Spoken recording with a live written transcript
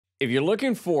If you're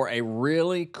looking for a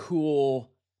really cool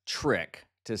trick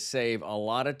to save a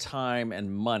lot of time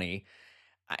and money,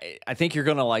 I think you're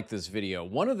going to like this video.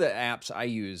 One of the apps I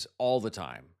use all the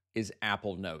time is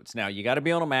Apple Notes. Now, you got to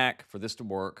be on a Mac for this to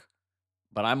work,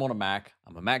 but I'm on a Mac.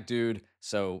 I'm a Mac dude.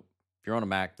 So if you're on a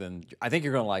Mac, then I think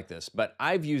you're going to like this. But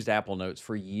I've used Apple Notes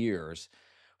for years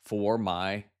for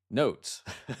my notes.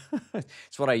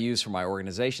 It's what I use for my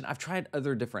organization. I've tried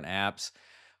other different apps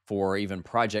for even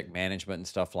project management and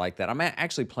stuff like that. I'm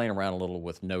actually playing around a little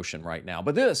with Notion right now,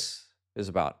 but this is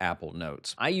about Apple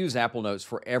Notes. I use Apple Notes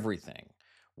for everything,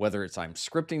 whether it's I'm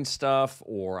scripting stuff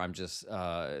or I'm just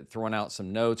throwing out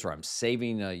some notes or I'm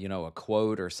saving a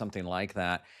quote or something like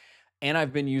that. And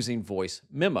I've been using voice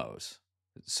memos.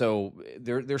 So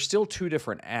they're still two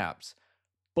different apps,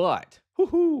 but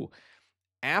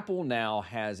Apple now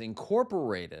has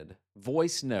incorporated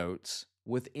voice notes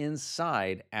with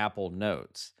inside Apple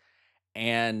Notes.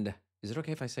 And is it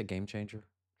okay if I say game changer?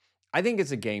 I think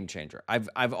it's a game changer.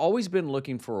 I've always been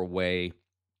looking for a way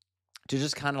to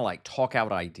just kind of like talk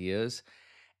out ideas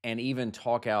and even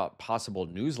talk out possible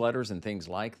newsletters and things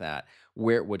like that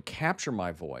where it would capture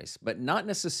my voice, but not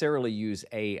necessarily use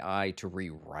AI to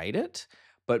rewrite it,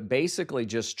 but basically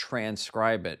just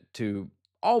transcribe it to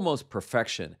almost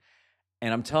perfection.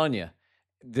 And I'm telling you,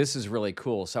 this is really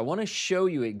cool. So I want to show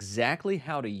you exactly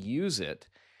how to use it.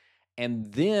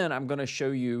 And then I'm going to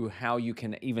show you how you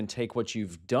can even take what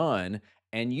you've done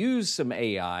and use some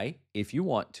AI, if you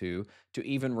want to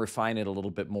even refine it a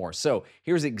little bit more. So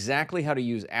here's exactly how to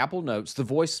use Apple Notes, the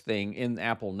voice thing in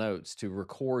Apple Notes, to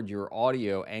record your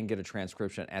audio and get a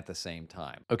transcription at the same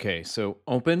time. Okay, so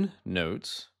open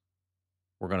Notes.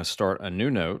 We're going to start a new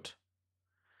note.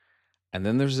 And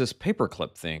then there's this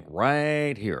paperclip thing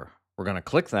right here. We're going to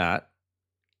click that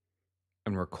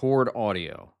and record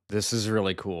audio. This is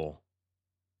really cool.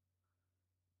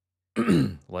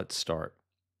 Let's start.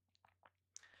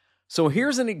 So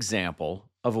here's an example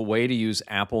of a way to use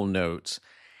Apple Notes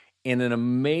in an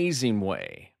amazing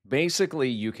way. Basically,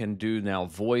 you can do now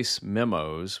voice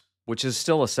memos, which is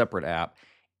still a separate app,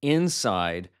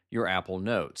 inside your Apple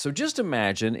Notes. So just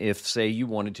imagine if, say, you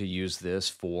wanted to use this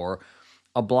for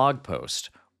a blog post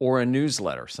or a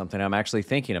newsletter, something I'm actually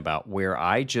thinking about, where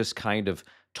I just kind of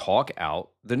talk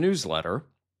out the newsletter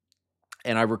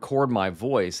and I record my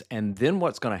voice. And then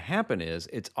what's going to happen is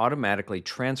it's automatically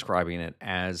transcribing it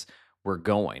as we're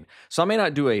going. So I may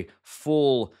not do a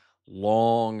full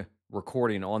long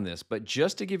recording on this, but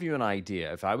just to give you an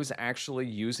idea, if I was actually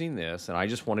using this and I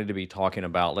just wanted to be talking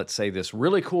about, let's say, this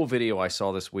really cool video I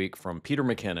saw this week from Peter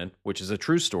McKinnon, which is a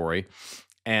true story,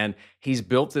 and he's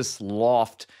built this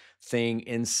loft thing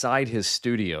inside his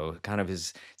studio, kind of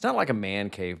his, it's not like a man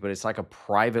cave, but it's like a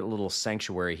private little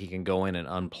sanctuary he can go in and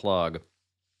unplug.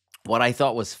 What I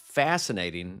thought was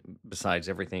fascinating, besides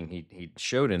everything he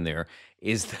showed in there,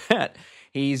 is that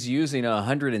he's using a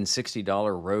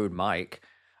 $160 Rode mic,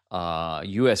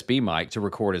 USB mic, to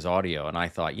record his audio. And I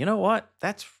thought, you know what?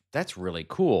 That's really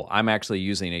cool. I'm actually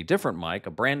using a different mic,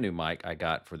 a brand new mic I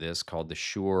got for this called the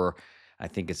Shure, I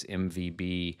think it's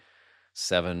MVB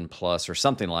 7 Plus or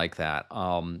something like that.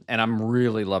 And I'm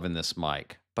really loving this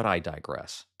mic, but I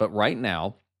digress. But right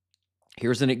now,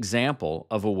 here's an example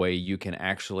of a way you can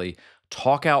actually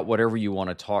talk out whatever you want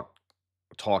to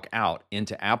talk out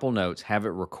into Apple Notes, have it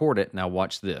record it. Now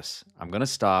watch this. I'm going to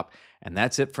stop, and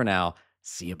that's it for now.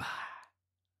 See you, bye.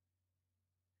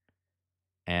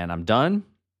 And I'm done,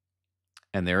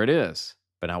 and there it is.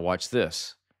 But now watch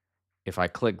this. If I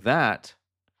click that,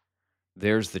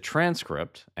 there's the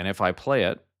transcript, and if I play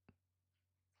it,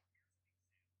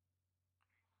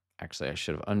 actually I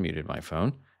should have unmuted my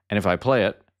phone, and if I play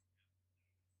it,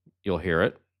 you'll hear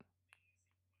it.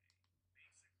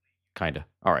 Kind of.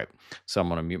 All right. So I'm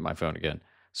going to mute my phone again.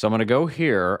 So I'm going to go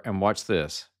here and watch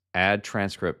this. Add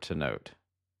transcript to note.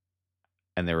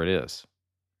 And there it is.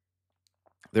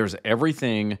 There's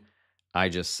everything I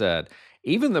just said.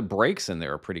 Even the breaks in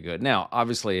there are pretty good. Now,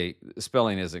 obviously,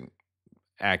 spelling isn't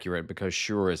accurate because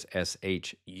Shure is Shure.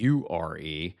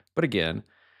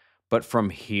 But from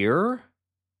here,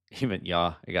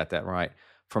 I got that right.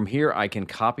 From here, I can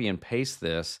copy and paste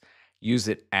this, use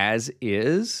it as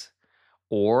is,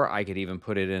 or I could even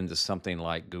put it into something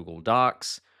like Google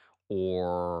Docs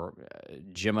or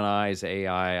Gemini's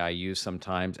AI I use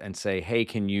sometimes and say, hey,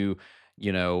 can you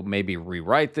maybe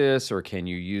rewrite this, or can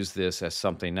you use this as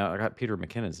something? Now I got Peter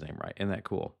McKinnon's name right. Isn't that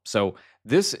cool? So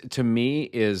this, to me,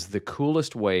 is the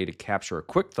coolest way to capture a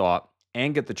quick thought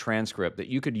and get the transcript that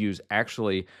you could use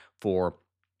actually for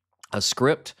a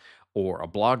script or a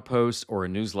blog post or a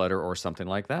newsletter or something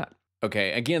like that.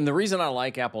 Okay, again, the reason I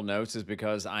like Apple Notes is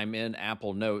because I'm in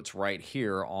Apple Notes right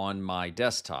here on my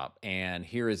desktop. And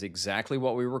here is exactly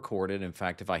what we recorded. In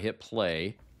fact, if I hit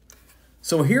play.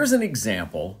 So here's an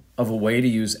example of a way to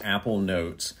use Apple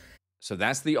Notes. So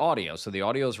that's the audio. So the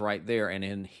audio is right there. And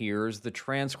then here's the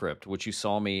transcript, which you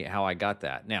saw me how I got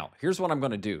that. Now, here's what I'm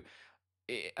going to do.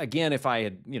 Again, if I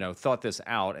had, thought this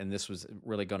out and this was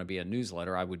really going to be a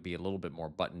newsletter, I would be a little bit more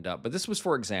buttoned up. But this was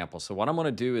for example. So what I'm going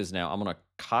to do is now I'm going to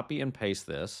copy and paste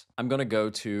this. I'm going to go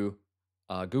to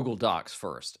Google Docs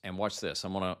first, and watch this.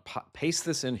 I'm going to paste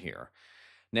this in here.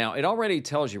 Now, it already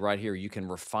tells you right here, you can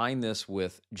refine this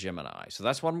with Gemini. So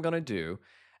that's what I'm going to do.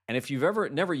 And if you've ever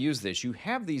never used this, you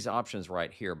have these options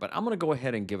right here. But I'm going to go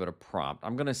ahead and give it a prompt.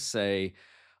 I'm going to say,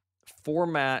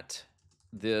 format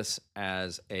this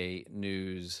as a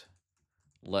newsletter.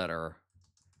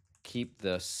 Keep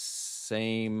the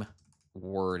same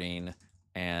wording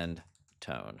and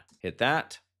tone. Hit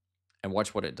that and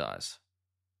watch what it does.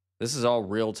 This is all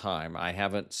real time. I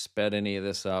haven't sped any of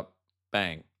this up.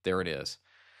 Bang, there it is.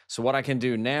 So what I can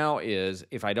do now is,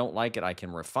 if I don't like it, I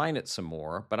can refine it some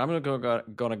more, but I'm going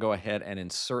to go ahead and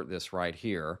insert this right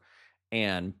here.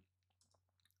 And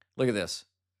look at this.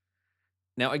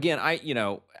 Now, again,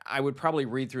 I would probably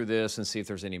read through this and see if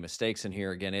there's any mistakes in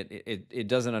here. Again, it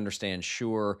doesn't understand,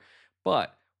 sure,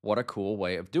 but what a cool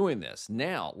way of doing this.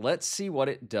 Now, let's see what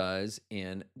it does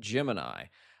in Gemini.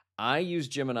 I use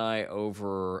Gemini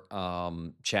over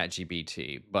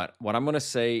ChatGPT, but what I'm going to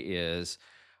say is,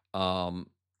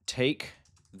 take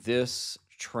this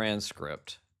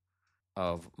transcript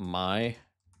of my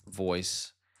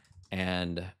voice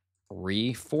and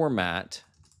reformat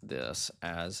this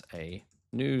as a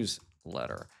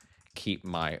newsletter. Keep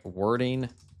my wording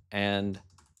and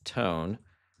tone,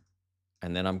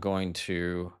 and then I'm going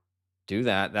to do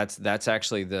that. That's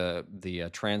actually the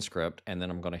transcript, and then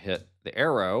I'm going to hit the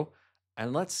arrow,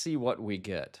 and let's see what we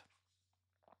get.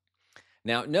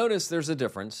 Now, notice there's a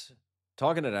difference.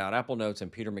 Talking it out, Apple Notes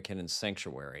and Peter McKinnon's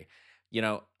Sanctuary.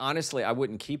 Honestly, I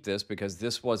wouldn't keep this because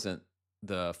this wasn't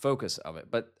the focus of it.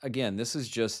 But again, this is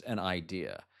just an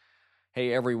idea.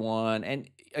 Hey, everyone. And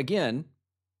again,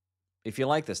 if you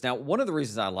like this. Now, one of the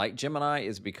reasons I like Gemini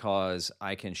is because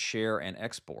I can share and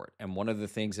export. And one of the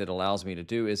things it allows me to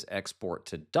do is export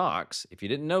to Docs. If you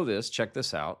didn't know this, check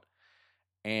this out.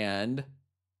 And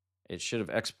it should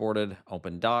have exported,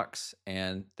 open Docs,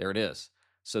 and there it is.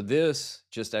 So this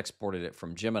just exported it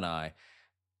from Gemini.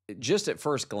 Just at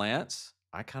first glance,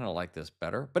 I kind of like this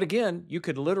better. But again, you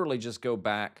could literally just go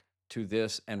back to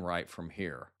this and write from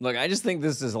here. Look, I just think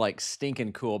this is like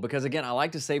stinking cool because, again, I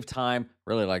like to save time,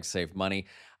 really like to save money.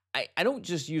 I don't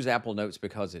just use Apple Notes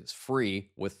because it's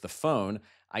free with the phone.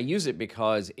 I use it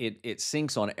because it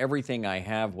syncs on everything I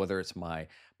have, whether it's my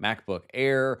MacBook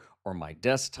Air or my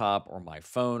desktop or my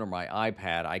phone or my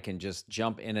iPad. I can just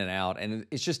jump in and out, and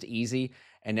it's just easy.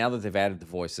 And now that they've added the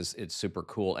voices, it's super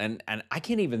cool. And I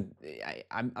can't even,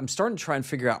 I'm starting to try and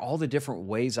figure out all the different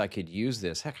ways I could use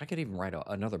this. Heck, I could even write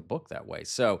another book that way.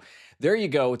 So there you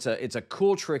go. It's a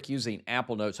cool trick using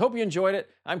Apple Notes. Hope you enjoyed it.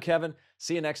 I'm Kevin.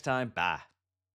 See you next time. Bye.